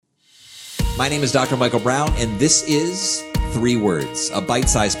My name is Dr. Michael Brown, and this is 3 Words, a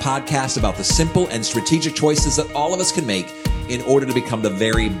bite-sized podcast about the simple and strategic choices that all of us can make in order to become the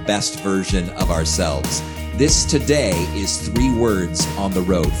very best version of ourselves. This today is 3 Words on the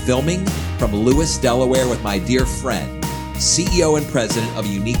road, filming from Lewis, Delaware with my dear friend, CEO and president of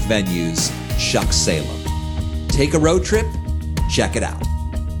Unique Venues, Chuck Salem. Take a road trip? Check it out.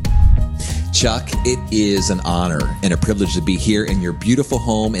 Chuck, it is an honor and a privilege to be here in your beautiful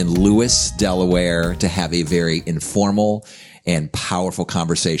home in Lewis, Delaware, to have a very informal and powerful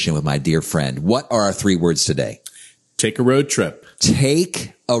conversation with my dear friend. What are our 3 words today? Take a road trip.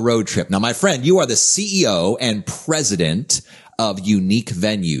 Take a road trip. Now, my friend, you are the CEO and president of Unique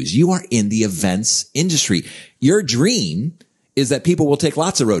Venues. You are in the events industry. Your dream is that people will take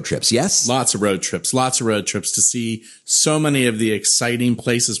lots of road trips, yes? Lots of road trips to see so many of the exciting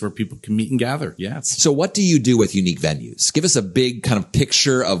places where people can meet and gather. Yes. So what do you do with Unique Venues? Give us a big kind of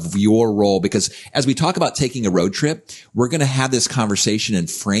picture of your role, because as we talk about taking a road trip, we're going to have this conversation and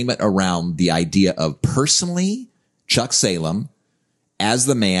frame it around the idea of personally, Chuck Salem, as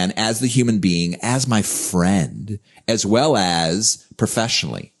the man, as the human being, as my friend, as well as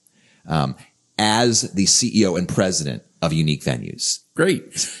professionally, as the CEO and president of Unique Venues.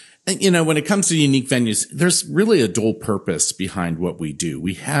 Great. And, when it comes to Unique Venues, there's really a dual purpose behind what we do.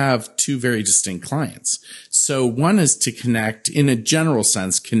 We have 2 very distinct clients. So one is to connect, in a general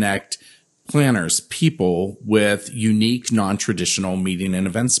sense, connect planners, people with unique, non-traditional meeting and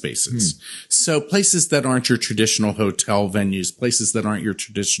event spaces. So places that aren't your traditional hotel venues, places that aren't your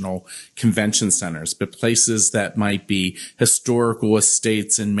traditional convention centers, but places that might be historical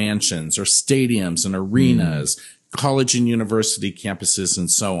estates and mansions or stadiums and arenas, college and university campuses,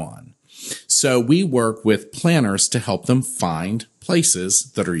 and so on. So we work with planners to help them find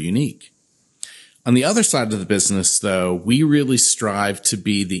places that are unique. On the other side of the business, though, we really strive to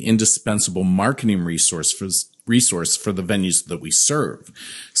be the indispensable marketing resource for the venues that we serve.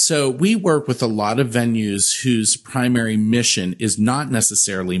 So we work with a lot of venues whose primary mission is not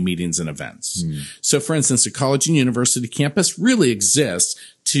necessarily meetings and events. So for instance, a college and university campus really exists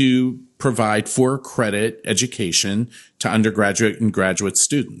to provide for-credit education to undergraduate and graduate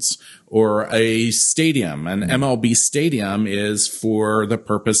students. Or a stadium, an MLB stadium, is for the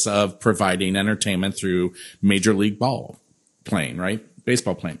purpose of providing entertainment through Major League ball playing, right?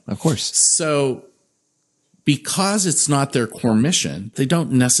 Baseball playing. Of course. So because it's not their core mission, these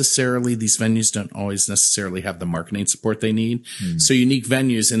venues don't always necessarily have the marketing support they need. So Unique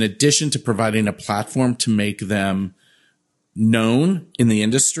Venues, in addition to providing a platform to make them known in the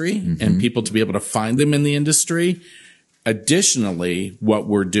industry and people to be able to find them in the industry, additionally, what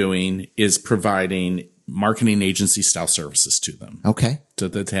we're doing is providing marketing agency style services to them. Okay. So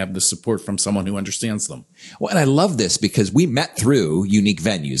that they have the support from someone who understands them. Well, and I love this because we met through Unique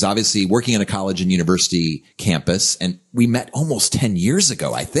Venues, obviously working in a college and university campus, and we met almost 10 years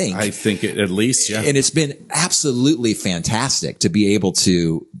ago, I think. At least, yeah. And it's been absolutely fantastic to be able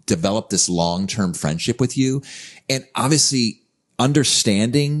to develop this long-term friendship with you. And obviously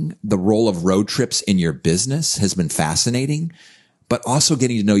understanding the role of road trips in your business has been fascinating, but also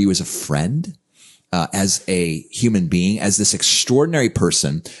getting to know you as a friend, as a human being, as this extraordinary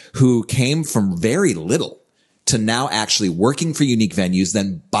person who came from very little to now actually working for Unique Venues,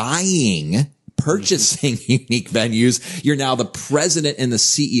 then purchasing Unique Venues. You're now the president and the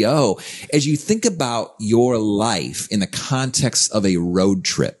CEO. As you think about your life in the context of a road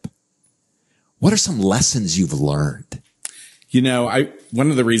trip, what are some lessons you've learned?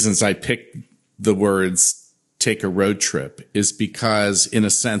 One of the reasons I picked the words take a road trip is because, in a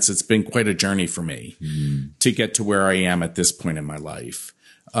sense, it's been quite a journey for me to get to where I am at this point in my life.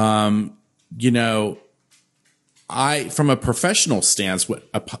 From a professional stance, what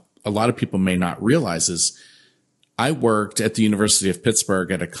a lot of people may not realize is I worked at the University of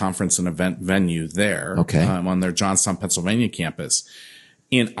Pittsburgh at a conference and event venue there, on their Johnstown, Pennsylvania campus.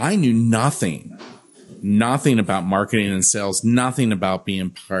 And I knew nothing about marketing and sales, nothing about being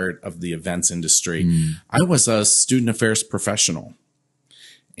part of the events industry. I was a student affairs professional.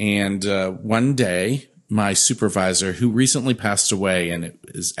 And one day, my supervisor, who recently passed away, and it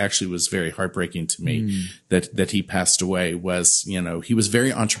was very heartbreaking to me that he passed away, was, he was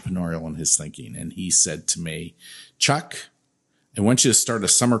very entrepreneurial in his thinking. And he said to me, Chuck, I want you to start a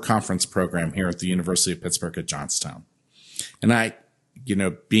summer conference program here at the University of Pittsburgh at Johnstown. And I,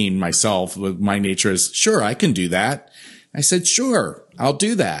 being myself, my nature is, sure, I can do that. I said, sure, I'll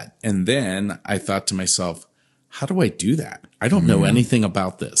do that. And then I thought to myself, how do I do that? I don't know anything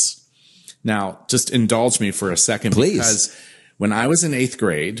about this. Now, just indulge me for a second. Please. Because when I was in 8th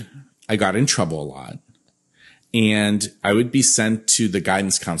grade, I got in trouble a lot. And I would be sent to the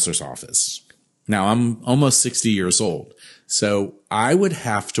guidance counselor's office. Now I'm almost 60 years old. So I would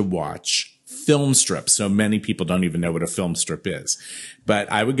have to watch film strips. So many people don't even know what a film strip is,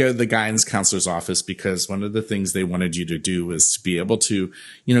 but I would go to the guidance counselor's office because one of the things they wanted you to do was to be able to,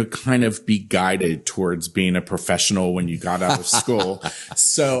 kind of be guided towards being a professional when you got out of school.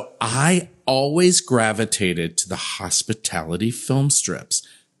 So I always gravitated to the hospitality film strips.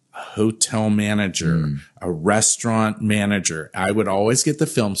 A hotel manager, a restaurant manager. I would always get the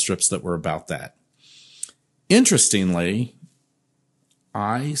film strips that were about that. Interestingly,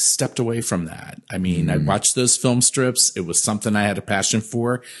 I stepped away from that. I mean, I watched those film strips. It was something I had a passion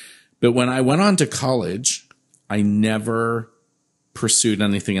for. But when I went on to college, I never pursued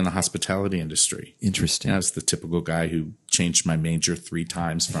anything in the hospitality industry. Interesting. I was the typical guy who changed my major 3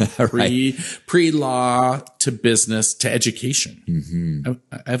 times from pre-law to business to education.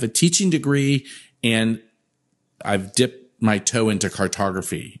 I have a teaching degree and I've dipped my toe into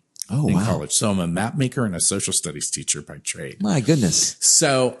cartography in college. So I'm a map maker and a social studies teacher by trade. My goodness.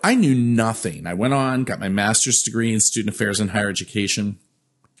 So I knew nothing. I went on, got my master's degree in student affairs and higher education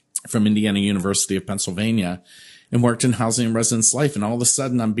from Indiana University of Pennsylvania, and worked in housing and residence life. And all of a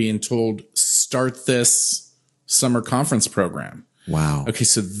sudden I'm being told, start this summer conference program. Wow. Okay.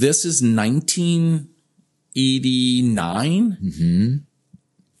 So this is 1989.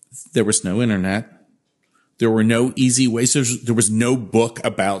 There was no internet. There were no easy ways. There was no book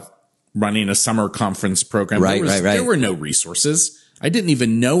about running a summer conference program. Right. There were no resources. I didn't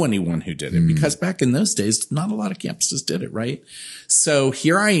even know anyone who did it because back in those days, not a lot of campuses did it. Right. So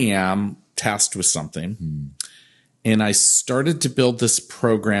here I am tasked with something. And I started to build this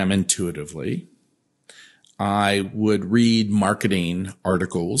program intuitively. I would read marketing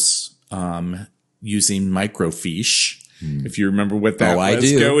articles using microfiche. If you remember what that was, I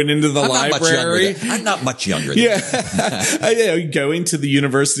do. Going into the library. I'm not much younger than that. Going to the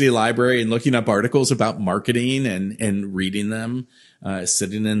university library and looking up articles about marketing and reading them,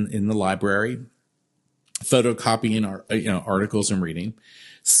 sitting in the library, photocopying articles and reading.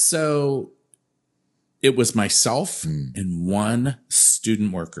 So it was myself and one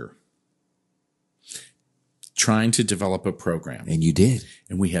student worker trying to develop a program. And you did.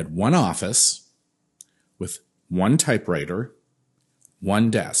 And we had one office with one typewriter, one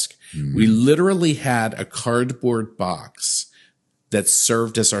desk. We literally had a cardboard box that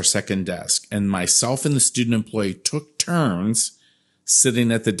served as our second desk. And myself and the student employee took turns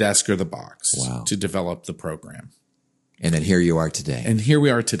sitting at the desk or the box to develop the program. And then here you are today. And here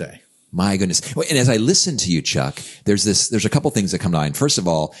we are today. My goodness. And as I listen to you, Chuck, there's a couple things that come to mind. First of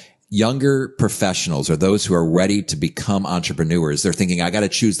all, younger professionals or those who are ready to become entrepreneurs, they're thinking, I got to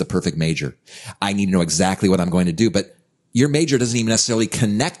choose the perfect major. I need to know exactly what I'm going to do. But your major doesn't even necessarily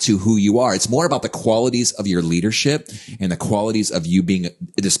connect to who you are. It's more about the qualities of your leadership and the qualities of you being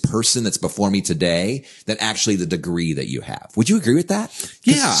this person that's before me today than actually the degree that you have. Would you agree with that?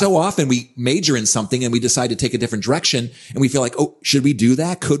 Yeah. So often we major in something and we decide to take a different direction and we feel like, oh, should we do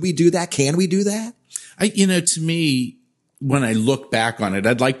that? Could we do that? Can we do that? To me, when I look back on it,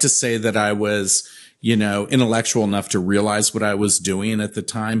 I'd like to say that I was, intellectual enough to realize what I was doing at the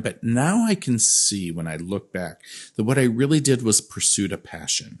time. But now I can see when I look back that what I really did was pursued a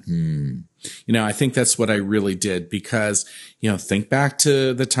passion. I think that's what I really did because, think back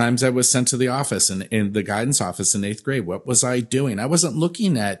to the times I was sent to the office and in the guidance office in 8th grade. What was I doing? I wasn't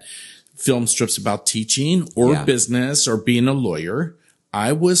looking at film strips about teaching or business or being a lawyer.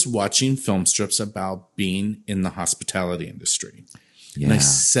 I was watching film strips about being in the hospitality industry. And I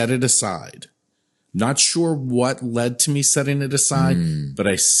set it aside. Not sure what led to me setting it aside, but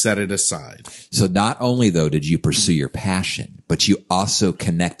I set it aside. So not only though did you pursue your passion, but you also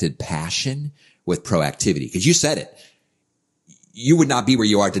connected passion with proactivity. Because you said it. You would not be where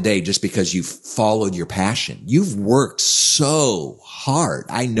you are today just because you followed your passion. You've worked so hard.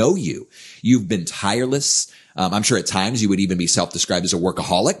 I know you. You've been tireless. I'm sure at times you would even be self-described as a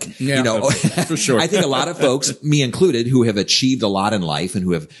workaholic. Yeah, for sure. I think a lot of folks, me included, who have achieved a lot in life and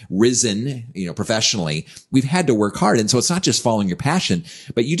who have risen, professionally, we've had to work hard. And so it's not just following your passion,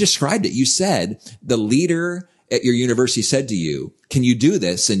 but you described it. You said the leader at your university said to you, can you do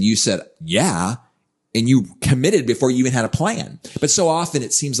this? And you said, yeah. And you committed before you even had a plan. But so often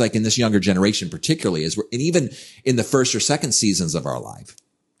it seems like in this younger generation, particularly and even in the first or second seasons of our life,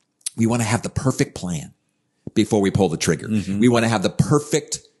 we want to have the perfect plan before we pull the trigger. We want to have the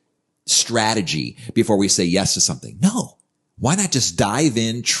perfect strategy before we say yes to something. No, why not just dive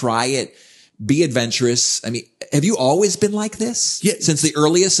in, try it, be adventurous? I mean, have you always been like this? Yeah. Since the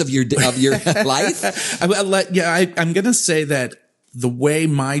earliest of your life? I'm going to say that the way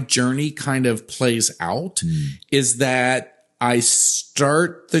my journey kind of plays out is that I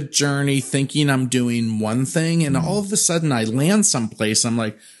start the journey thinking I'm doing one thing, and all of a sudden I land someplace. I'm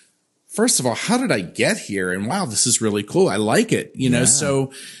like, first of all, how did I get here? And wow, this is really cool. I like it, you know?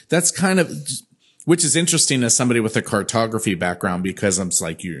 So that's kind of, which is interesting as somebody with a cartography background, because I'm just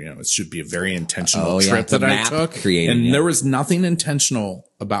like, you know, it should be a very intentional trip that I took. There was nothing intentional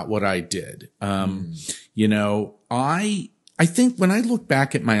about what I did. You know, I think when I look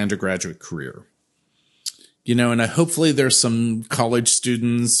back at my undergraduate career, you know, and hopefully there's some college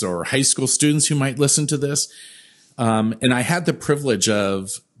students or high school students who might listen to this. And I had the privilege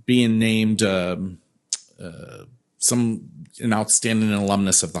of being named an outstanding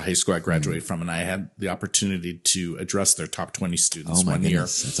alumnus of the high school I graduated from. And I had the opportunity to address their top 20 students one year.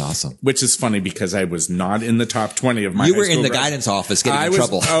 That's awesome. Which is funny because I was not in the top 20 of my high school. You were in the guidance office getting in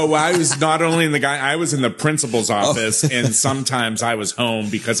trouble. I was not only in I was in the principal's office, and sometimes I was home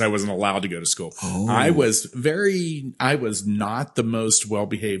because I wasn't allowed to go to school. I was not the most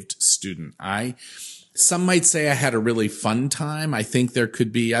well-behaved student. Some might say I had a really fun time. I think there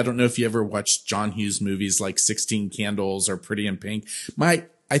could be, I don't know if you ever watched John Hughes movies like 16 Candles or Pretty in Pink. I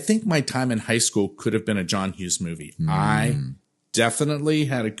think my time in high school could have been a John Hughes movie. I definitely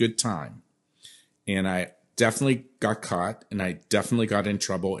had a good time, and I definitely got caught, and I definitely got in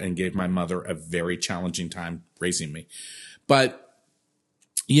trouble and gave my mother a very challenging time raising me. But,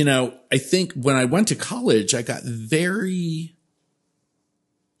 you know, I think when I went to college, I got very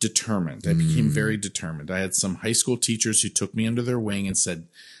determined. I became very determined. I had some high school teachers who took me under their wing and said,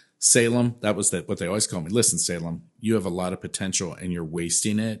 Salem, that was what they always called me. Listen, Salem, you have a lot of potential and you're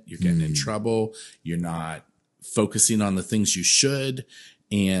wasting it. You're getting in trouble. You're not focusing on the things you should,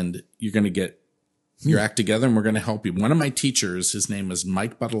 and you're going to get your act together, and we're going to help you. One of my teachers, his name was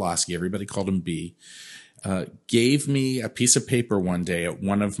Mike Budalowski. Everybody called him B. Gave me a piece of paper one day at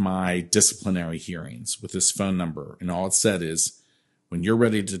one of my disciplinary hearings with his phone number. And all it said is, when you're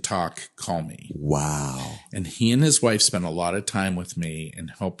ready to talk, call me. Wow. And he and his wife spent a lot of time with me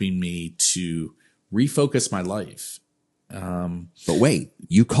and helping me to refocus my life. But wait,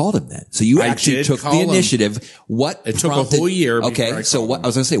 you called him then. So you actually took the initiative. It took a whole year. Okay. So I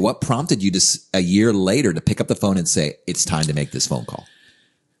was going to say, what prompted you to a year later to pick up the phone and say, it's time to make this phone call?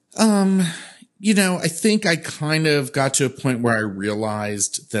 You know, I think I kind of got to a point where I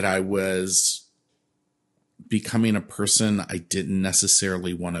realized that I was becoming a person I didn't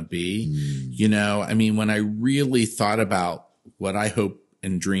necessarily want to be. You know, I mean, when I really thought about what I hoped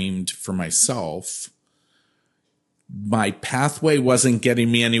and dreamed for myself, my pathway wasn't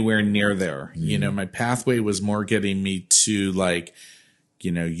getting me anywhere near there. You know, my pathway was more getting me to like,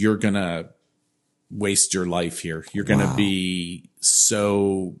 you know, you're going to waste your life here. You're going to be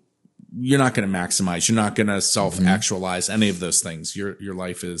you're not going to maximize. You're not going to self-actualize any of those things. Your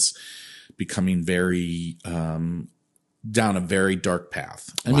life is becoming very, down a very dark path.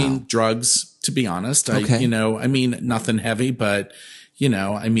 I mean, drugs, to be honest, nothing heavy, but you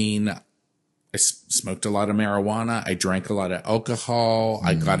know, I mean, I smoked a lot of marijuana. I drank a lot of alcohol.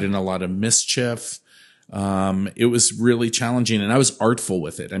 I got in a lot of mischief. It was really challenging, and I was artful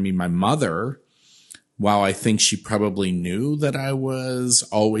with it. I mean, my mother, while I think she probably knew that I was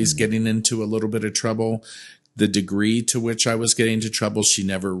always getting into a little bit of trouble, the degree to which I was getting into trouble, she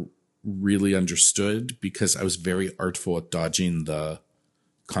never really understood, because I was very artful at dodging the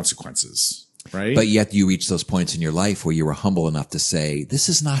consequences. Right. But yet you reached those points in your life where you were humble enough to say, this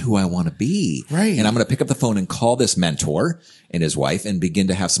is not who I want to be. Right. And I'm going to pick up the phone and call this mentor and his wife and begin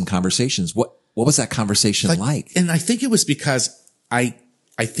to have some conversations. What was that conversation like? And I think it was because I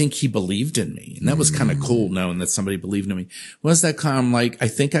think he believed in me. And that was kind of cool, knowing that somebody believed in me. Was that kind of like, I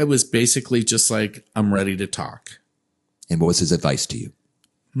think I was basically just like, I'm ready to talk. And what was his advice to you?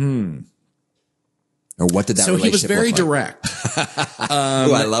 Or what did that relationship look like? So he was very direct.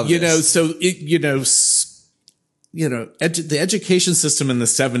 I love this. The education system in the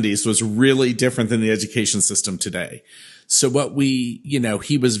 70s was really different than the education system today. So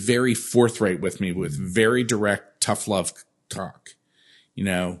he was very forthright with me, with very direct, tough love talk. You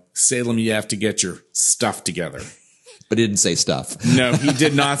know, Salem, you have to get your stuff together. But he didn't say stuff. No, he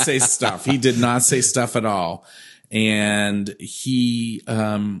did not say stuff. He did not say stuff at all. And he,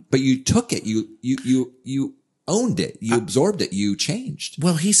 but you took it. You owned it. You absorbed it. You changed.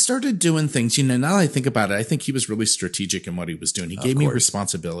 Well, he started doing things, now that I think about it, I think he was really strategic in what he was doing. He gave me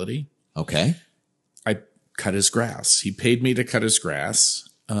responsibility. Okay. I cut his grass. He paid me to cut his grass.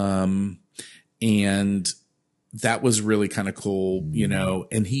 And that was really kind of cool,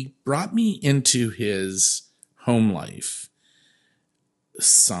 and he brought me into his home life.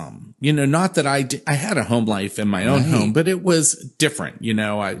 Not that I had a home life in my own home, but it was different.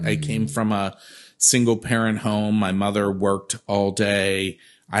 I came from a single parent home. My mother worked all day.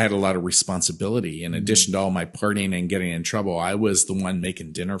 I had a lot of responsibility. In addition to all my partying and getting in trouble, I was the one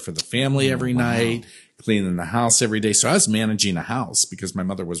making dinner for the family every night, cleaning the house every day. So I was managing a house because my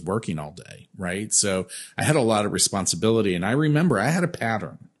mother was working all day, right? So I had a lot of responsibility. And I remember I had a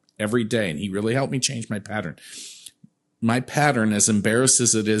pattern every day, and he really helped me change my pattern. My pattern, as embarrassed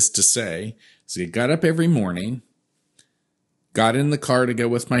as it is to say, is I got up every morning, got in the car to go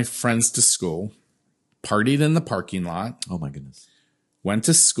with my friends to school, partied in the parking lot. Oh, my goodness. Went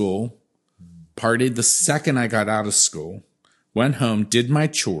to school, partied the second I got out of school, went home, did my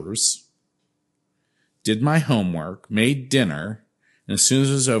chores, did my homework, made dinner, and as soon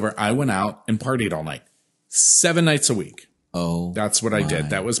as it was over, I went out and partied all night. 7 nights a week. Oh, that's what I did.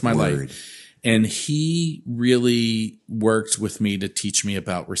 That was my word. life. And he really worked with me to teach me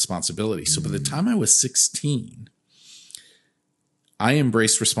about responsibility. So by the time I was 16, I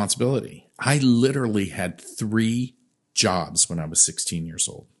embraced responsibility. I literally had 3 jobs when I was 16 years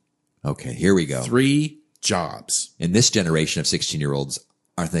old. Okay, here we go. 3 jobs. And this generation of 16-year-olds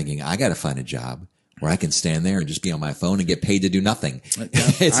are thinking, I got to find a job where I can stand there and just be on my phone and get paid to do nothing.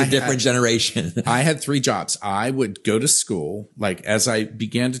 It's a different generation. I had 3 jobs. I would go to school. Like as I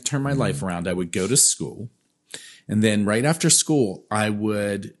began to turn my life around, I would go to school. And then right after school, I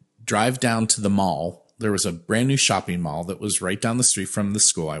would drive down to the mall. There was a brand new shopping mall that was right down the street from the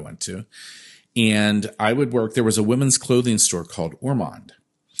school I went to. And I would work. There was a women's clothing store called Ormond.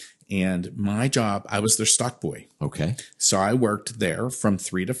 And my job, I was their stock boy. Okay. So I worked there from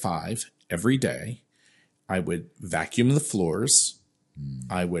 3 to 5 every day. I would vacuum the floors.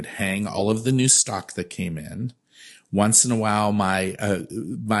 I would hang all of the new stock that came in. Once in a while,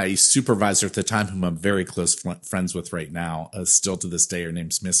 my supervisor at the time, whom I'm very close friends with right now, still to this day, her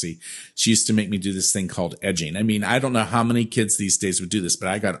name's Missy. She used to make me do this thing called edging. I mean, I don't know how many kids these days would do this, but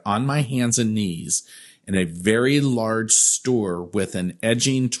I got on my hands and knees in a very large store with an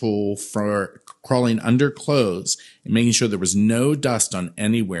edging tool for crawling under clothes and making sure there was no dust on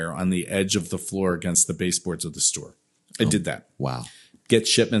anywhere on the edge of the floor against the baseboards of the store. I did that. Wow. Get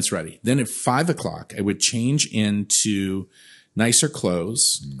shipments ready. Then at 5 o'clock, I would change into nicer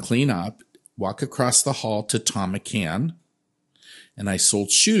clothes, clean up, walk across the hall to Tom McCann. And I sold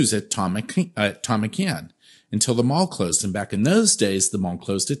shoes at Tom McCann until the mall closed. And back in those days, the mall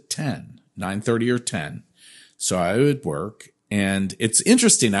closed at 9:30 or 10. So I would work. And it's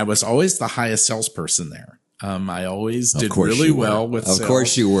interesting. I was always the highest salesperson there. I always did really well with sales. Of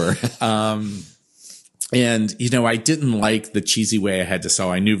course you were. And, you know, I didn't like the cheesy way I had to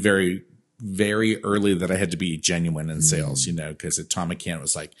sell. I knew very, very early that I had to be genuine in sales, you know, because at Tom McCann it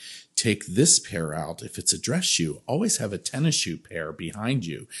was like, take this pair out. If it's a dress shoe, always have a tennis shoe pair behind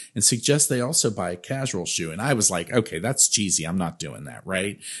you and suggest they also buy a casual shoe. And I was like, okay, that's cheesy. I'm not doing that.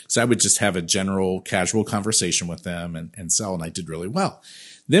 Right. So I would just have a general casual conversation with them and sell. And I did really well.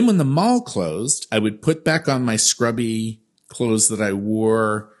 Then when the mall closed, I would put back on my scrubby clothes that I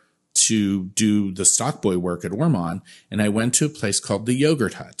wore to do the stock boy work at Ormond. And I went to a place called the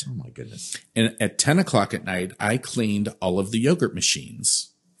Yogurt Hut. Oh my goodness. And at 10 o'clock at night, I cleaned all of the yogurt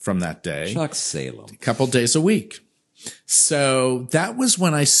machines from that day. Chuck Salem. A couple days a week. So that was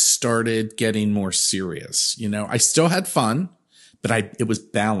when I started getting more serious. You know, I still had fun, but it was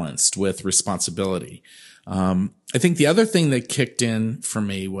balanced with responsibility. I think the other thing that kicked in for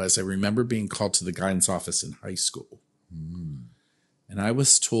me was I remember being called to the guidance office in high school. And I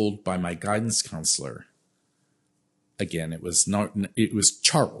was told by my guidance counselor, again, it was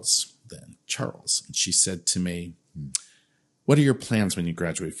Charles then, Charles. And she said to me, what are your plans when you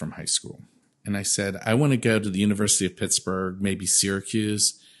graduate from high school? And I said, I want to go to the University of Pittsburgh, maybe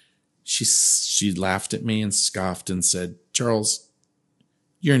Syracuse. She laughed at me and scoffed and said, Charles,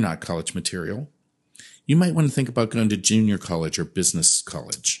 you're not college material. You might want to think about going to junior college or business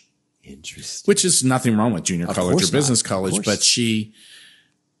college. Interesting. Which is nothing wrong with junior college or business college, but she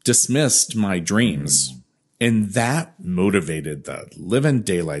dismissed my dreams. And that motivated the living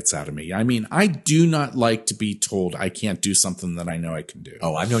daylights out of me. I mean, I do not like to be told I can't do something that I know I can do.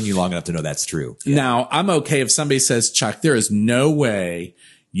 Oh, I've known you long enough to know that's true. Yeah. Now, I'm okay if somebody says, Chuck, there is no way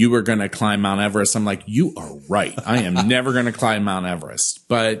you are going to climb Mount Everest. I'm like, you are right. I am never going to climb Mount Everest.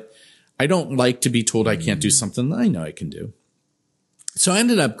 But I don't like to be told I can't do something that I know I can do. So I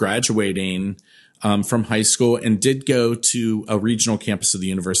ended up graduating from high school and did go to a regional campus of the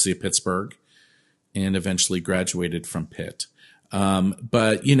University of Pittsburgh and eventually graduated from Pitt.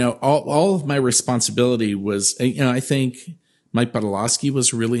 But, you know, all of my responsibility was, you know, I think Mike Badalowski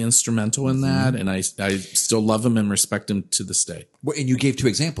was really instrumental in that. And I still love him and respect him to this day. Well, and you gave 2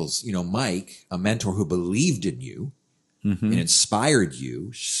 examples. You know, Mike, a mentor who believed in you and inspired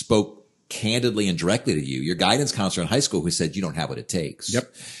you, spoke candidly and directly to you, your guidance counselor in high school who said, you don't have what it takes.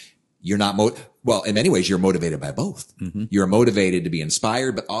 Yep. You're not, well, in many ways, you're motivated by both. Mm-hmm. You're motivated to be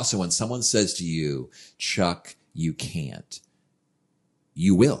inspired, but also when someone says to you, Chuck, you can't,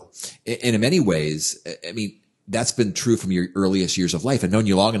 you will. And in many ways, I mean, that's been true from your earliest years of life. I've known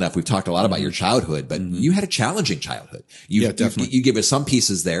you long enough. We've talked a lot about your childhood, but you had a challenging childhood. Definitely. You give us some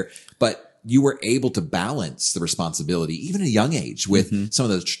pieces there, but you were able to balance the responsibility, even at a young age, with some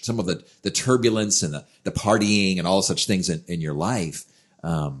of the turbulence and the partying and all such things in your life.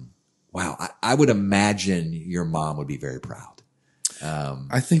 Wow. I would imagine your mom would be very proud.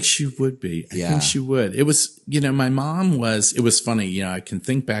 I think she would be. I Yeah. think she would. It was, my mom was, it was funny. I can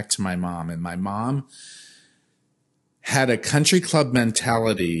think back to my mom, and my mom had a country club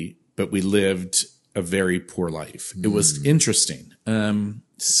mentality, but we lived a very poor life. It was interesting. And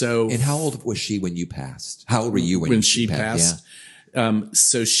how old was she when you passed? How old were you when she passed? Yeah.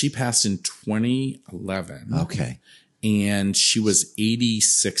 So she passed in 2011. Okay. And she was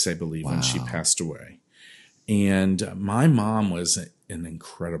 86, I believe, when she passed away. And my mom was an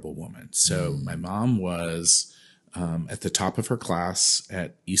incredible woman. So my mom was at the top of her class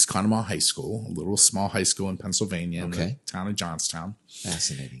at East Conemaugh High School, a little small high school in Pennsylvania, in the town of Johnstown.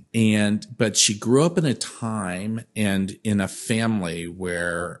 Fascinating. But she grew up in a time and in a family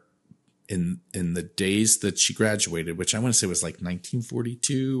where in the days that she graduated, which I want to say was like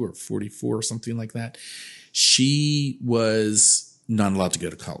 1942 or 44 or something like that, she was not allowed to go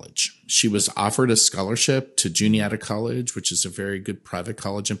to college. She was offered a scholarship to Juniata College, which is a very good private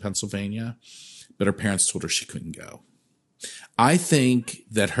college in Pennsylvania, but her parents told her she couldn't go. I think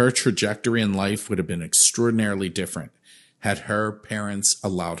that her trajectory in life would have been extraordinarily different had her parents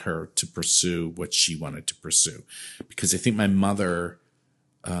allowed her to pursue what she wanted to pursue. Because I think my mother,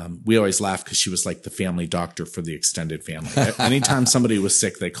 we always laugh because she was like the family doctor for the extended family. Anytime somebody was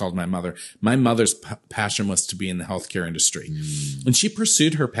sick, they called my mother. My mother's passion was to be in the healthcare industry. And she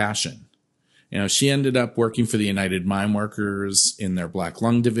pursued her passion. She ended up working for the United Mine Workers in their black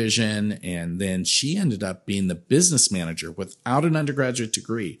lung division. And then she ended up being the business manager without an undergraduate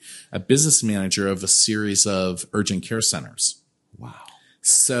degree, a business manager of a series of urgent care centers. Wow.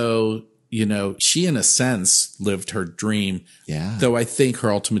 So, she in a sense lived her dream. Yeah. Though I think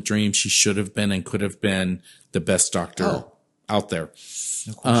her ultimate dream, she should have been and could have been the best doctor out there.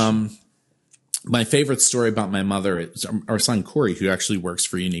 No question. My favorite story about my mother is our son Corey, who actually works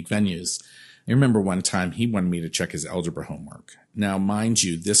for Unique Venues. I remember one time he wanted me to check his algebra homework. Now, mind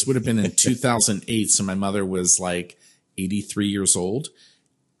you, this would have been in 2008. So my mother was like 83 years old,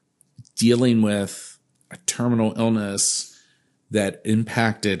 dealing with a terminal illness that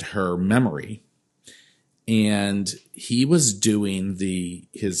impacted her memory. And he was doing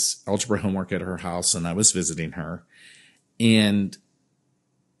his algebra homework at her house, and I was visiting her. And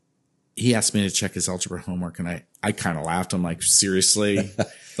he asked me to check his algebra homework, and I kind of laughed. I'm like, seriously?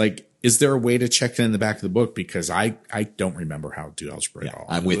 Like, is there a way to check it in the back of the book? Because I don't remember how to do algebra at all.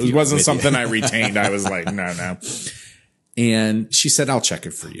 I'm with you. It wasn't something I retained. I was like, no. And she said, I'll check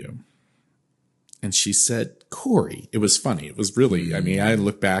it for you. And she said, Corey. It was funny. It was really, I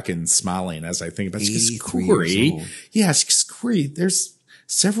look back and smiling as I think about it. She goes, Corey. Yeah, she goes, Corey, there's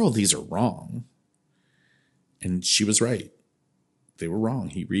several of these are wrong. And she was right. They were wrong.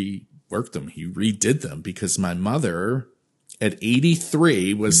 He reworked them. He redid them because my mother at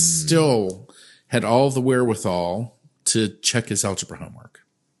 83 was still had all the wherewithal to check his algebra homework.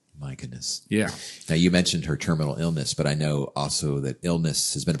 My goodness. Yeah. Now, you mentioned her terminal illness, but I know also that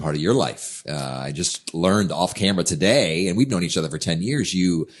illness has been a part of your life. I just learned off camera today, and we've known each other for 10 years.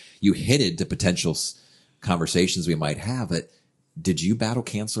 You hinted to potential conversations we might have, but did you battle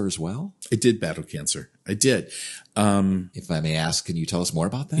cancer as well? I did battle cancer. I did. If I may ask, can you tell us more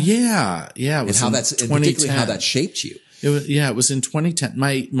about that? Yeah. It And was how that's, and particularly how that shaped you. It was in 2010.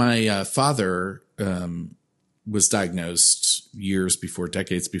 My father, was diagnosed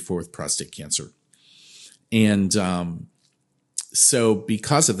decades before with prostate cancer. And, so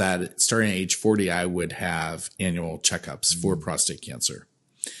because of that, starting at age 40, I would have annual checkups for prostate cancer.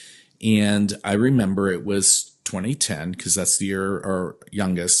 And I remember it was 2010 because that's the year our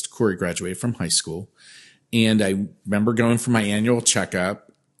youngest, Corey, graduated from high school. And I remember going for my annual checkup,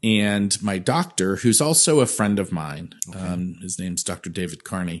 and my doctor, who's also a friend of mine, his name's Dr. David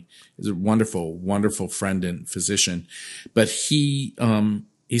Carney, is a wonderful, wonderful friend and physician. But he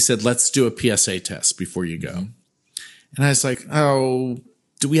said, let's do a PSA test before you go. And I was like, oh,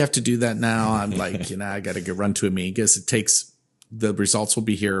 do we have to do that now? I'm like, I got to go run to a meeting because the results will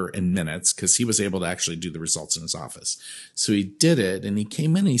be here in minutes, because he was able to actually do the results in his office. So he did it, and he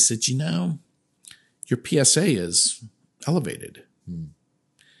came in and he said, your PSA is elevated.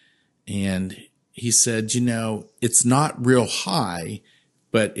 And he said, it's not real high,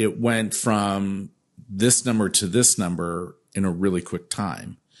 but it went from this number to this number in a really quick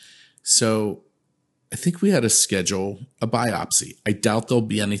time. So I think we had to schedule a biopsy. I doubt there'll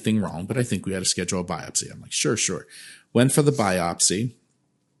be anything wrong, but I think we had to schedule a biopsy. I'm like, sure. Went for the biopsy.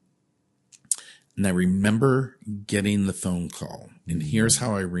 And I remember getting the phone call. And here's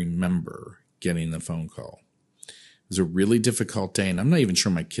how I remember getting the phone call. It was a really difficult day. And I'm not even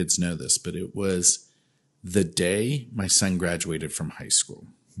sure my kids know this, but it was the day my son graduated from high school.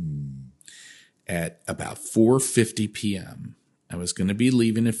 At about 4:50 p.m., I was going to be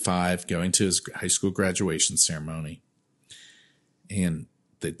leaving at 5, going to his high school graduation ceremony. And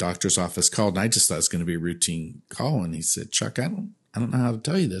the doctor's office called, and I just thought it was going to be a routine call. And he said, Chuck, I don't know how to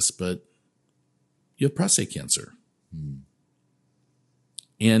tell you this, but you have prostate cancer.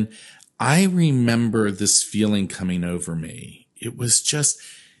 And I remember this feeling coming over me. It was just,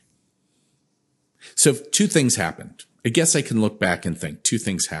 so 2 things happened. I guess I can look back and think 2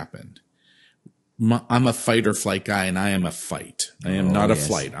 things happened. I'm a fight or flight guy, and I am a fight. I am not a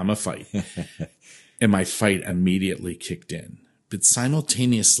flight. I'm a fight. And my fight immediately kicked in. But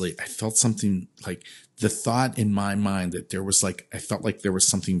simultaneously, I felt something like the thought in my mind that I felt like there was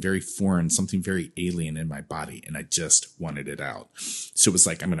something very foreign, something very alien in my body, and I just wanted it out. So it was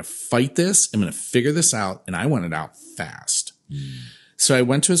like, I'm going to fight this. I'm going to figure this out, and I want it out fast. So I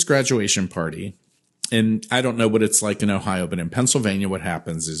went to his graduation party. And I don't know what it's like in Ohio, but in Pennsylvania, what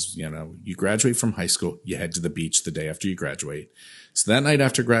happens is, you graduate from high school, you head to the beach the day after you graduate. So that night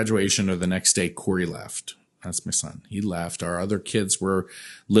after graduation or the next day, Corey left. That's my son. He left. Our other kids were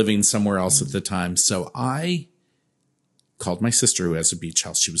living somewhere else at the time. So I called my sister who has a beach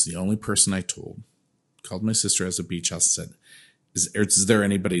house. She was the only person I told. Called my sister who has a beach house and said, is there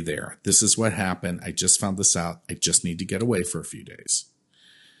anybody there? This is what happened. I just found this out. I just need to get away for a few days.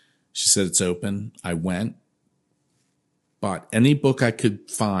 She said, it's open. I went, bought any book I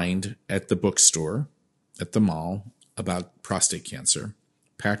could find at the bookstore, at the mall about prostate cancer,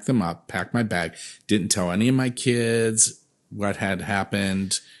 packed them up, packed my bag, didn't tell any of my kids what had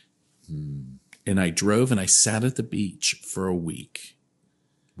happened. And I drove and I sat at the beach for a week.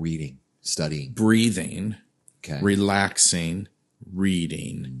 Reading, studying, breathing, relaxing,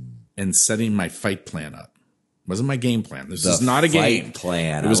 reading, and setting my fight plan up. Wasn't my game plan. This is not a game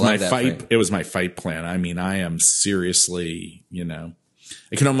plan. It was my fight. It was my fight plan. I mean, I am seriously,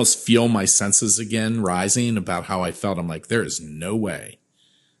 I can almost feel my senses again rising about how I felt. I'm like, there is no way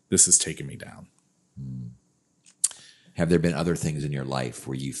this is taking me down. Have there been other things in your life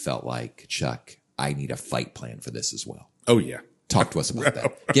where you felt like, Chuck, I need a fight plan for this as well? Oh yeah. Talk to us about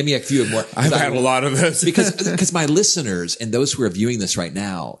that. Give me a few more. I've had a lot of those because my listeners and those who are viewing this right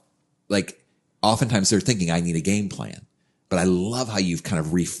now, like, oftentimes they're thinking, I need a game plan. But I love how you've kind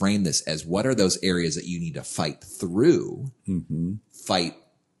of reframed this as what are those areas that you need to fight through,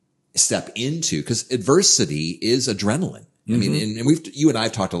 step into, because adversity is adrenaline. I mean, and you and I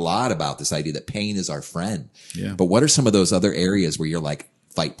have talked a lot about this idea that pain is our friend. Yeah. But what are some of those other areas where you're like,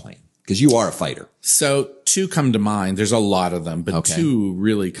 fight plan? Because you are a fighter. So 2 come to mind. There's a lot of them, but 2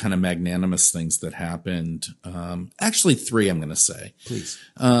 really kind of magnanimous things that happened. Actually 3, I'm going to say. Please.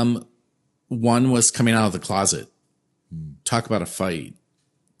 One was coming out of the closet. Talk about a fight.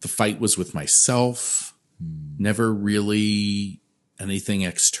 The fight was with myself, never really anything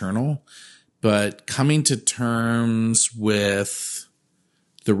external, but coming to terms with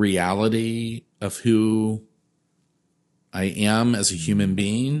the reality of who I am as a human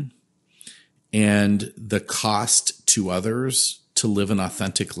being and the cost to others to live an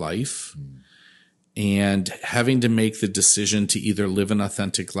authentic life. And having to make the decision to either live an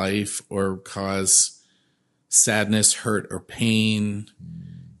authentic life or cause sadness, hurt, or pain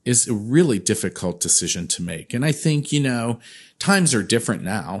is a really difficult decision to make. And I think, times are different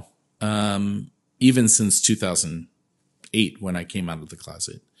now, even since 2008 when I came out of the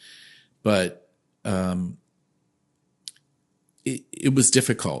closet. But it was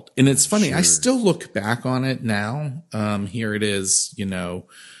difficult. And it's funny, I still look back on it now. Here it is,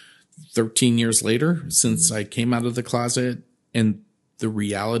 13 years later since I came out of the closet. And the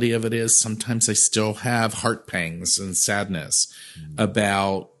reality of it is sometimes I still have heart pangs and sadness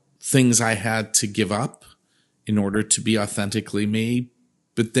about things I had to give up in order to be authentically me.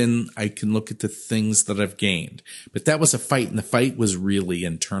 But then I can look at the things that I've gained. But that was a fight, and the fight was really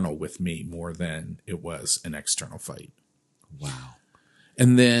internal with me more than it was an external fight. Wow.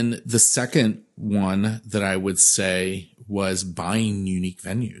 And then the second one that I would say was buying unique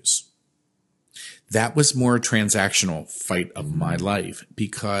venues. That was more a transactional fight of my life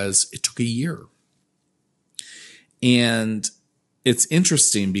because it took a year. And it's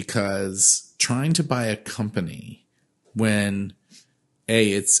interesting because trying to buy a company when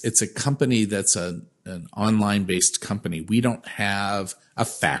it's a company that's an online based company. We don't have a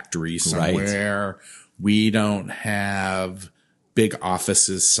factory somewhere. Right. We don't have big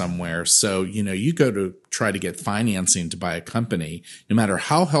offices somewhere. So, you go to try to get financing to buy a company, no matter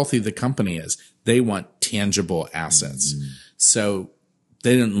how healthy the company is, they want tangible assets. Mm-hmm. So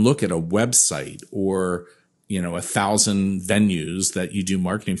they didn't look at a website or, 1,000 venues that you do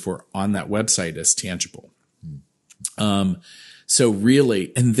marketing for on that website as tangible. Mm-hmm. So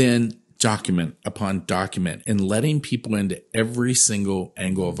really, and then document upon document and letting people into every single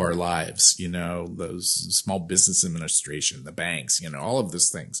angle of our lives, those small business administration, the banks, all of those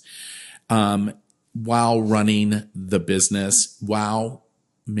things, while running the business, while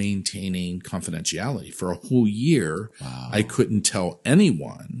maintaining confidentiality. For a whole year, wow. I couldn't tell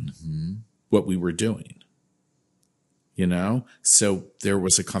anyone mm-hmm. what we were doing, so there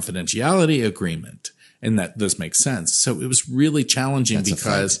was a confidentiality agreement, and that does make sense. So it was really challenging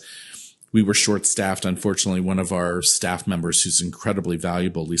because we were short-staffed. Unfortunately, one of our staff members, who's incredibly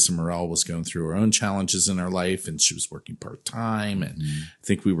valuable, Lisa Morell, was going through her own challenges in her life, and she was working part-time. And I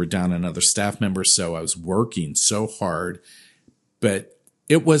think we were down another staff member. So I was working so hard, but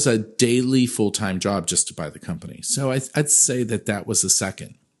it was a daily full-time job just to buy the company. So I'd say that was the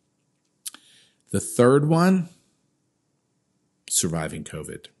second. The third one, surviving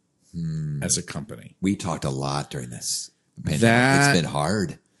COVID as a company. We talked a lot during this pandemic. It's been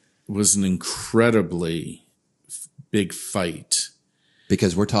hard. Was an incredibly big fight.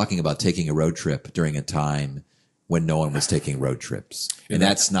 Because we're talking about taking a road trip during a time when no one was taking road trips. And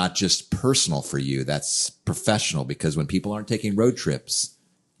that's not just personal for you. That's professional, because when people aren't taking road trips,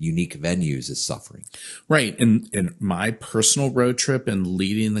 Unique Venues is suffering. Right. And my personal road trip and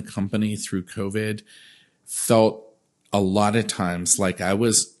leading the company through COVID felt a lot of times like I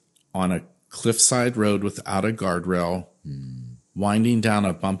was on a cliffside road without a guardrail, winding down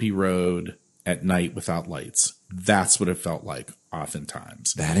a bumpy road at night without lights. That's what it felt like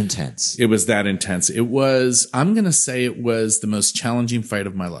oftentimes. That intense. It was that intense. It was, I'm going to say it was the most challenging fight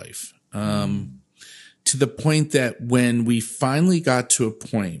of my life. To the point that when we finally got to a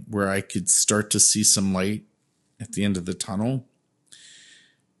point where I could start to see some light at the end of the tunnel,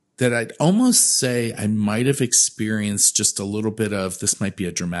 that I'd almost say I might have experienced just a little bit of, this might be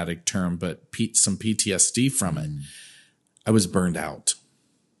a dramatic term, but some PTSD from it. I was burned out.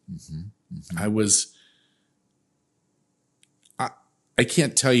 I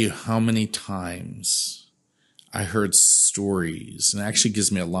can't tell you how many times I heard stories, and it actually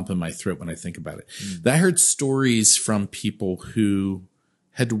gives me a lump in my throat when I think about it. I heard stories from people who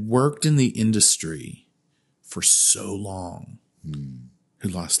had worked in the industry for so long, who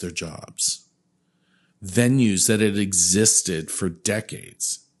lost their jobs. Venues that had existed for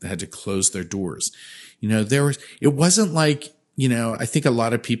decades that had to close their doors. It wasn't like, I think a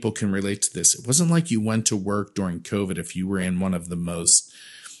lot of people can relate to this. It wasn't like you went to work during COVID if you were in one of the most,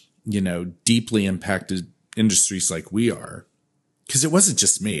 deeply impacted industries like we are. Because it wasn't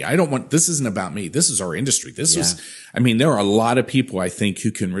just me. This isn't about me. This is our industry. There are a lot of people, I think,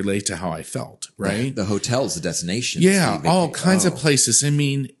 who can relate to how I felt, right? The hotels, the destinations. Yeah, all kinds of places.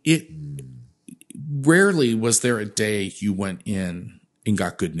 Rarely was there a day you went in and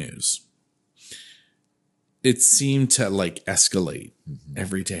got good news. It seemed to escalate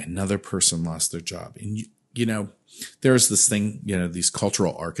every day. Another person lost their job. And, there's this thing, these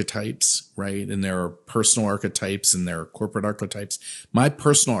cultural archetypes, right? And there are personal archetypes and there are corporate archetypes. My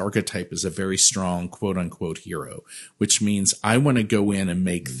personal archetype is a very strong quote unquote hero, which means I want to go in and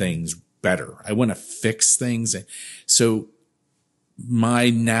make things better. I want to fix things. So my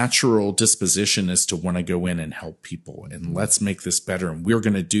natural disposition is to want to go in and help people and let's make this better. And we're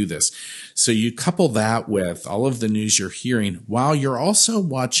going to do this. So you couple that with all of the news you're hearing while you're also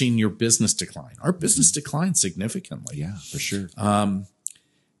watching your business decline. Our business declined significantly. Yeah, for sure.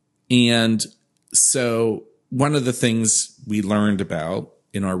 And so one of the things we learned about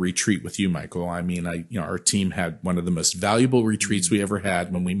in our retreat with you, Michael, our team had one of the most valuable retreats we ever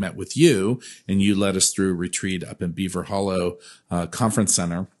had when we met with you, and you led us through a retreat up in Beaver Hollow Conference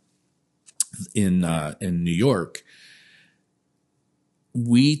Center in New York.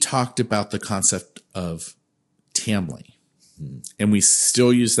 We talked about the concept of family, and we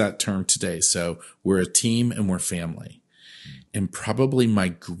still use that term today. So we're a team and we're family. And probably my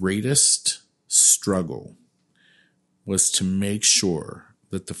greatest struggle was to make sure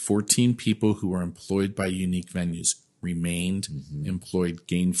that the 14 people who were employed by Unique Venues remained employed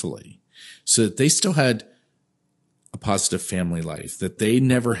gainfully, so that they still had a positive family life, that they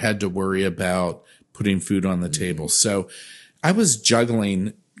never had to worry about putting food on the table. So I was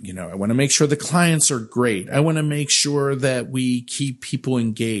juggling, I want to make sure the clients are great. I want to make sure that we keep people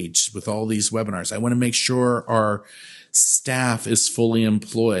engaged with all these webinars. I want to make sure our staff is fully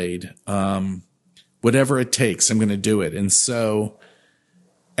employed. Whatever it takes, I'm going to do it. And so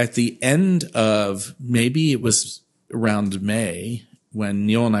at the end of, maybe it was around May, when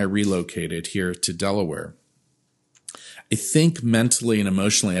Neil and I relocated here to Delaware, I think mentally and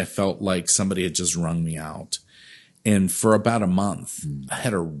emotionally, I felt like somebody had just wrung me out. And for about a month, I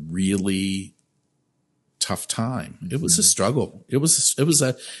had a really tough time. It was a struggle. It was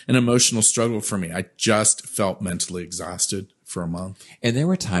an emotional struggle for me. I just felt mentally exhausted for a month. And there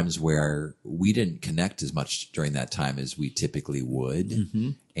were times where we didn't connect as much during that time as we typically would. Mm-hmm.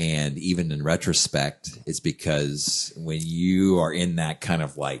 And even in retrospect, it's because when you are in that kind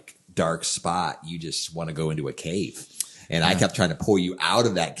of like dark spot, you just want to go into a cave. And I kept trying to pull you out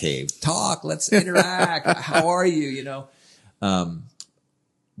of that cave. Talk, let's interact. How are you?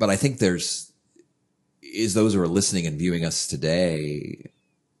 But I think those who are listening and viewing us today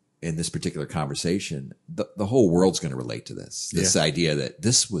in this particular conversation, the whole world's going to relate to this idea that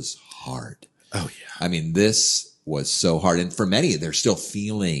this was hard. Oh yeah. I mean, this was so hard. And for many, they're still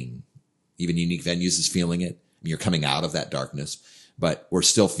feeling, even Unique Venues is feeling it. I mean, you're coming out of that darkness. But we're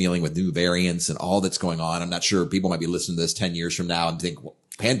still feeling with new variants and all that's going on. I'm not sure people might be listening to this 10 years from now and think, well,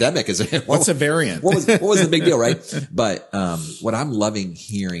 pandemic is what's a variant? What was the big deal, right? But what I'm loving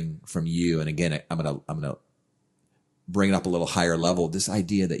hearing from you, and again, I'm gonna bring it up a little higher level. This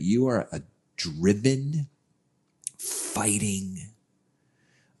idea that you are a driven, fighting,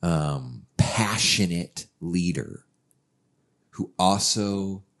 passionate leader who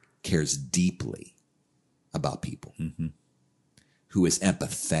also cares deeply about people. Mm-hmm. Who is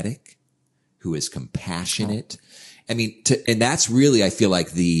empathetic, who is compassionate. I mean, and that's really, I feel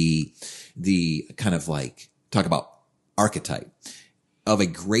like the kind of like, talk about archetype of a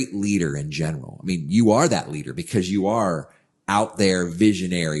great leader in general. I mean, you are that leader because you are out there,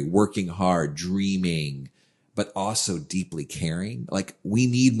 visionary, working hard, dreaming, but also deeply caring. Like, we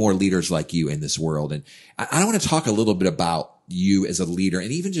need more leaders like you in this world. And I want to talk a little bit about you as a leader,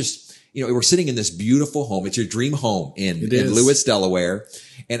 and even just, we're sitting in this beautiful home. It's your dream home in Lewis, Delaware.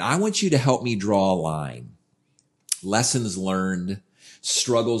 And I want you to help me draw a line. Lessons learned,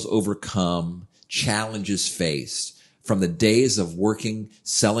 struggles overcome, challenges faced from the days of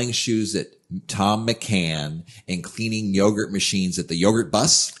selling shoes at Tom McCann and cleaning yogurt machines at the Yogurt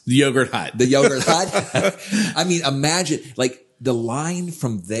Bus. The Yogurt Hut. The Yogurt Hut. I mean, imagine like the line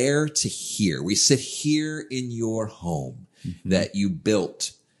from there to here. We sit here in your home that you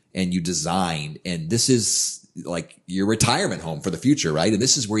built and you designed, and this is like your retirement home for the future, right? And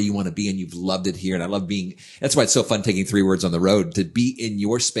this is where you want to be, and you've loved it here. And I love that's why it's so fun taking 3 words on the road, to be in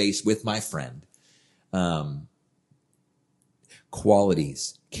your space with my friend.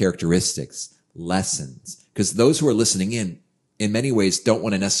 Qualities, characteristics, lessons, because those who are listening in many ways don't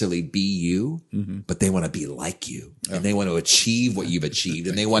want to necessarily be you, but they want to be like you, and they want to achieve what you've achieved,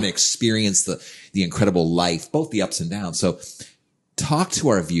 and they want to experience the incredible life, both the ups and downs. So talk to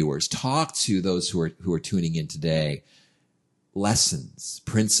our viewers, talk to those who are tuning in today. Lessons,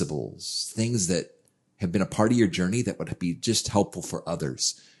 principles, things that have been a part of your journey that would be just helpful for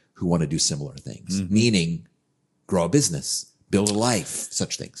others who want to do similar things, meaning grow a business, build a life,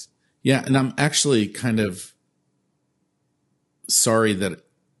 such things. Yeah. And I'm actually kind of sorry that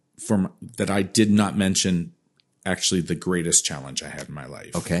I did not mention actually the greatest challenge I had in my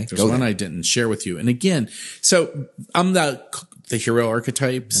life. Okay. There's one I didn't share with you. And again, so I'm the hero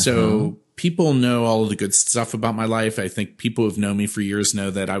archetype. So people know all of the good stuff about my life. I think people who've known me for years know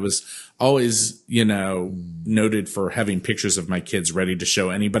that I was always, noted for having pictures of my kids ready to show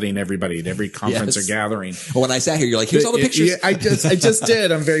anybody and everybody at every conference or gathering. Well, when I sat here, you're like, here's all the pictures. Yeah, I just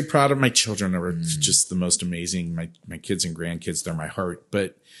did. I'm very proud of my children. They were just the most amazing. My kids and grandkids, they're my heart.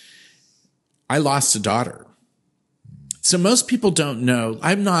 But I lost a daughter. So most people don't know.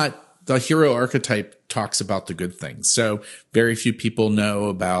 I'm not the hero archetype. Talks about the good things. So very few people know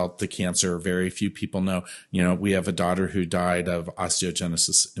about the cancer. Very few people know, we have a daughter who died of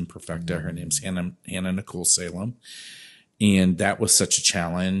osteogenesis imperfecta. Her name's Hannah Nicole Salem. And that was such a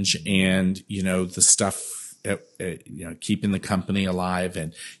challenge. And, the stuff, keeping the company alive.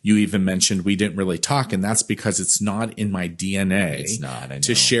 And you even mentioned we didn't really talk. And that's because it's not in my DNA. It's not,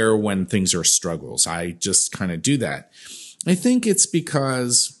 to share when things are struggles. I just kind of do that. I think it's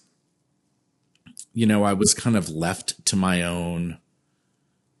because, I was kind of left to my own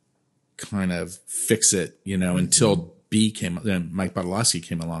kind of fix it, until Mike Badalowski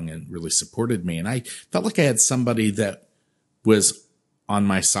came along and really supported me. And I felt like I had somebody that was on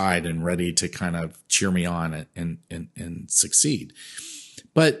my side and ready to kind of cheer me on and succeed.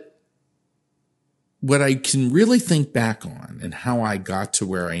 But what I can really think back on and how I got to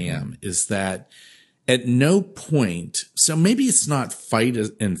where I am is that at no point, so maybe it's not fight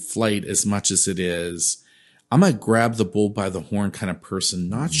and flight as much as it is, I'm a grab the bull by the horn kind of person.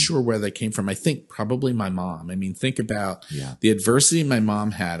 Not sure where that came from. I think probably my mom. I mean, think about the adversity my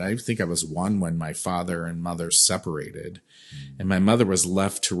mom had. I think I was 1 when my father and mother separated, and my mother was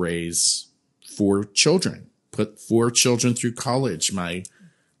left to raise 4 children, put 4 children through college. My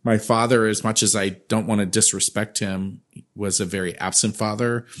father, as much as I don't want to disrespect him, was a very absent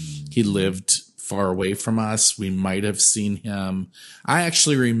father. He lived far away from us. We might have seen him. I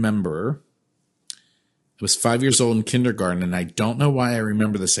actually remember I was 5 years old in kindergarten, and I don't know why I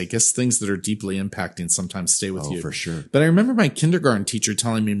remember this. I guess things that are deeply impacting sometimes stay with you. For sure. But I remember my kindergarten teacher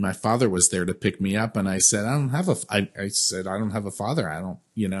telling me my father was there to pick me up, and I said, I don't have a father. I don't,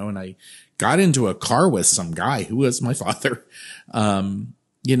 and I got into a car with some guy who was my father, and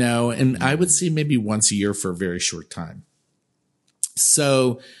I would see maybe once a year for a very short time.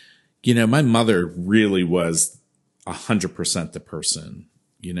 So, my mother really was 100% the person,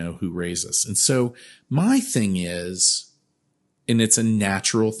 who raised us. And so my thing is, and it's a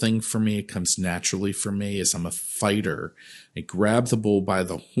natural thing for me, it comes naturally for me, is I'm a fighter. I grab the bull by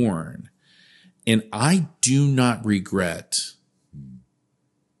the horn, and I do not regret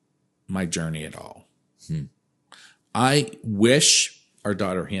my journey at all. I wish our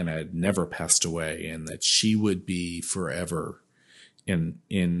daughter Hannah had never passed away and that she would be forever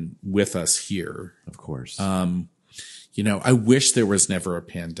in with us here. Of course. I wish there was never a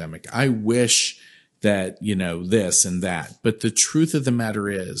pandemic. I wish that, this and that. But the truth of the matter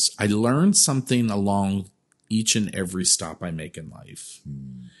is, I learned something along each and every stop I make in life.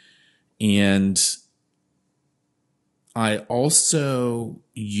 And I also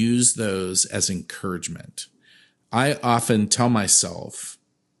use those as encouragement. I often tell myself,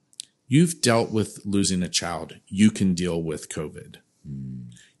 you've dealt with losing a child. You can deal with COVID.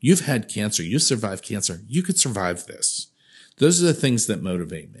 You've had cancer. You survived cancer. You could survive this. Those are the things that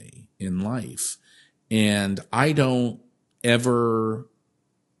motivate me in life. And I don't ever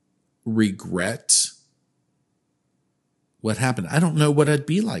regret what happened. I don't know what I'd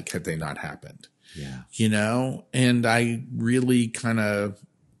be like had they not happened. And I really kind of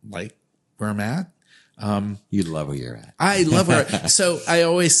like where I'm at. You love where you're at. I love where. So I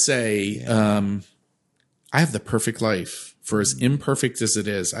always say, I have the perfect life. For as imperfect as it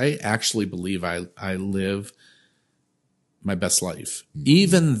is, I actually believe I live my best life,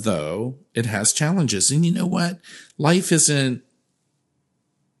 even though it has challenges. And you know what? Life isn't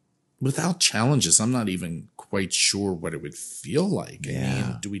without challenges. I'm not even quite sure what it would feel like. I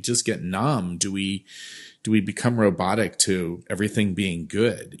mean, do we just get numb? Do we become robotic to everything being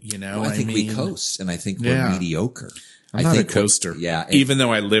good? Well, I think we coast, and I think we're mediocre. I'm not a coaster. Even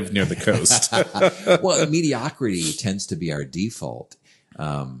though I live near the coast. Well, mediocrity tends to be our default.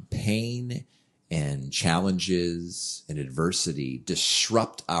 Pain and challenges and adversity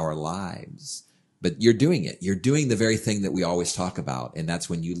disrupt our lives. But you're doing it. You're doing the very thing that we always talk about. And that's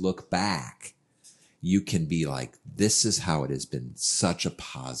when you look back, you can be like, this is how it has been such a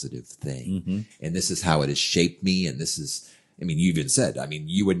positive thing. And this is how it has shaped me. And this is, you even said,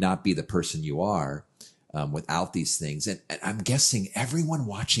 you would not be the person you are without these things. And I'm guessing everyone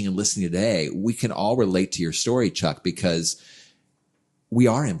watching and listening today, we can all relate to your story, Chuck, because we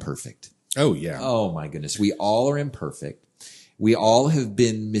are imperfect. Oh, yeah. Oh, my goodness. We all are imperfect. We all have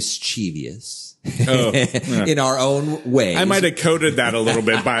been mischievous in our own ways. I might have coded that a little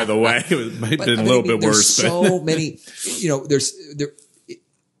bit, by the way. It might have been a little bit worse. There's so many,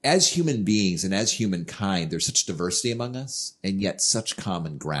 as human beings and as humankind, there's such diversity among us and yet such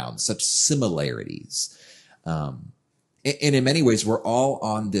common ground, such similarities. And in many ways, we're all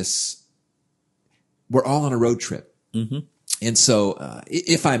on a road trip. And so,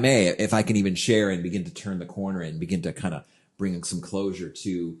 if I can even share and begin to turn the corner and begin to kind of bring some closure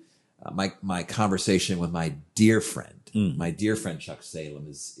to my conversation with my dear friend Chuck Salem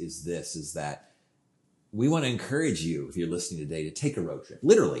is that we want to encourage you, if you're listening today, to take a road trip.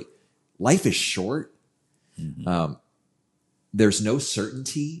 Literally, life is short. There's no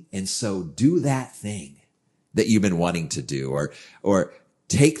certainty, and so do that thing that you've been wanting to do, or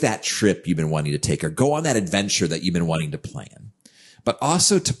take that trip you've been wanting to take, or go on that adventure that you've been wanting to plan, but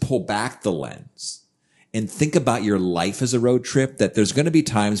also to pull back the lens and think about your life as a road trip, that there's going to be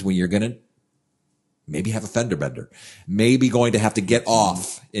times when you're going to maybe have a fender bender, maybe going to have to get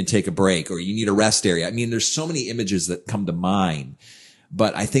off and take a break, or you need a rest area. There's so many images that come to mind,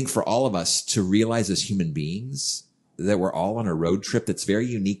 but I think for all of us to realize as human beings that we're all on a road trip that's very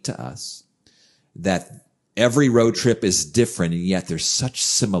unique to us, that every road trip is different, and yet there's such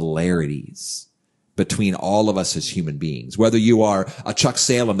similarities between all of us as human beings. Whether you are a Chuck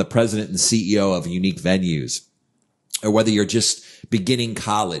Salem, the president and CEO of Unique Venues, or whether you're just beginning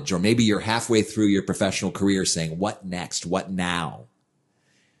college, or maybe you're halfway through your professional career saying, what next? What now?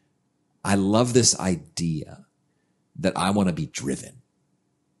 I love this idea that I want to be driven,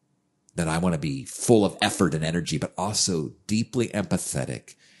 that I want to be full of effort and energy, but also deeply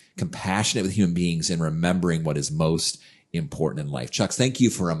empathetic, compassionate with human beings, and remembering what is most important in life. Chuck, thank you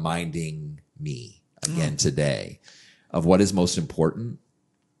for reminding me again today of what is most important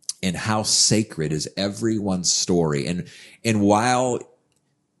and how sacred is everyone's story. And while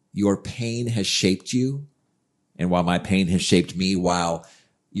your pain has shaped you, and while my pain has shaped me, while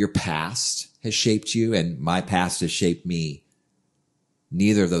your past has shaped you and my past has shaped me,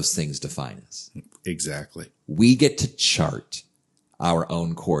 neither of those things define us. Exactly. We get to chart our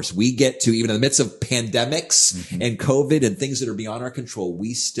own course. We get to, even in the midst of pandemics and COVID and things that are beyond our control,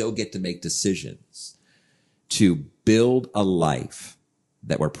 we still get to make decisions to build a life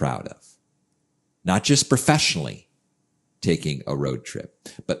that we're proud of. Not just professionally taking a road trip,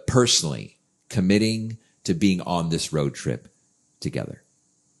 but personally committing to being on this road trip together.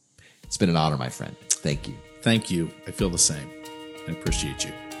 It's been an honor, my friend. Thank you. Thank you. I feel the same. I appreciate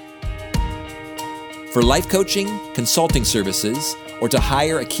you. For life coaching, consulting services, or to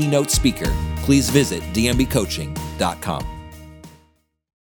hire a keynote speaker, please visit dmbcoaching.com.